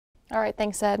All right,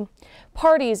 thanks, Ed.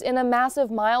 Parties in a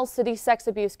massive Miles City sex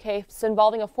abuse case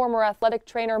involving a former athletic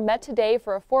trainer met today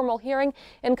for a formal hearing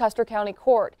in Custer County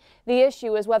Court. The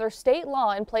issue is whether state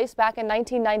law in place back in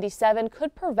 1997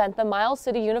 could prevent the Miles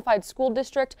City Unified School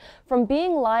District from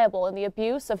being liable in the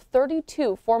abuse of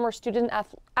 32 former student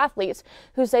athletes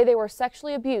who say they were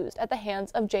sexually abused at the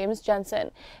hands of James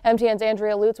Jensen. MTN's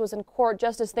Andrea Lutz was in court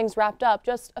just as things wrapped up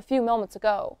just a few moments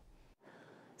ago.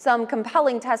 Some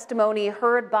compelling testimony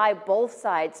heard by both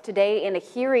sides today in a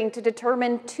hearing to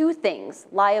determine two things: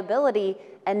 liability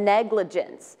and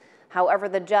negligence. However,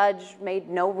 the judge made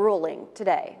no ruling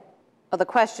today. Well, the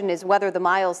question is whether the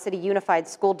Miles City Unified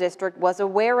School District was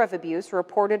aware of abuse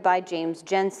reported by James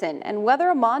Jensen and whether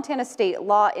a Montana state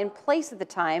law in place at the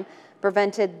time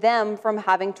prevented them from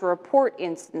having to report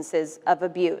instances of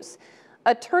abuse.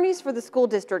 Attorneys for the school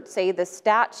district say the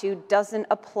statute doesn't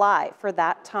apply for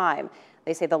that time.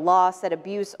 They say the law said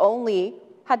abuse only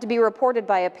had to be reported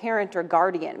by a parent or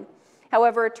guardian.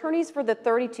 However, attorneys for the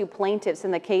 32 plaintiffs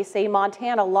in the case say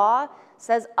Montana law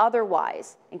says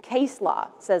otherwise, and case law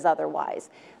says otherwise.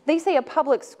 They say a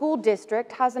public school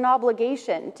district has an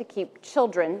obligation to keep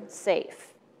children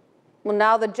safe. Well,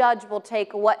 now the judge will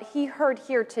take what he heard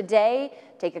here today,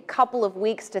 take a couple of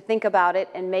weeks to think about it,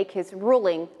 and make his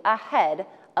ruling ahead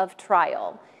of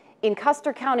trial. In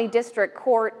Custer County District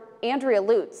Court, Andrea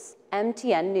Lutz,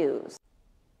 MTN News.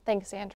 Thanks, Andrea.